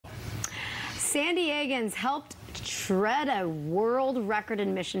San Diegans helped shred a world record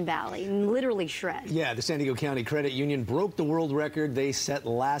in Mission Valley, literally shred. Yeah, the San Diego County Credit Union broke the world record they set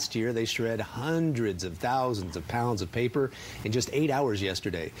last year. They shred hundreds of thousands of pounds of paper in just 8 hours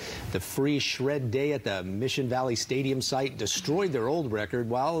yesterday. The free shred day at the Mission Valley Stadium site destroyed their old record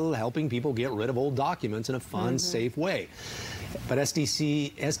while helping people get rid of old documents in a fun, safe way. But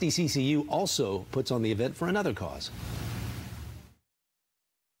SDCCU also puts on the event for another cause.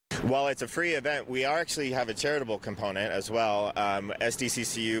 While it's a free event, we actually have a charitable component as well.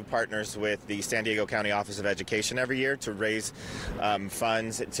 SDCCU partners with the San Diego County Office of Education every year to raise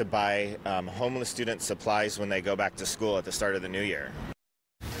funds to buy homeless students supplies when they go back to school at the start of the new year.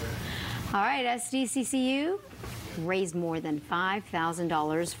 All right, SDCCU raised more than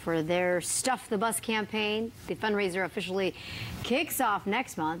 $5,000 for their Stuff the Bus campaign. The fundraiser officially kicks off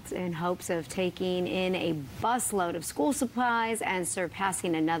next month in hopes of taking in a busload of school supplies and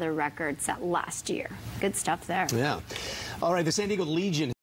surpassing another record set last year. Good stuff there. Yeah. All right, the San Diego Legion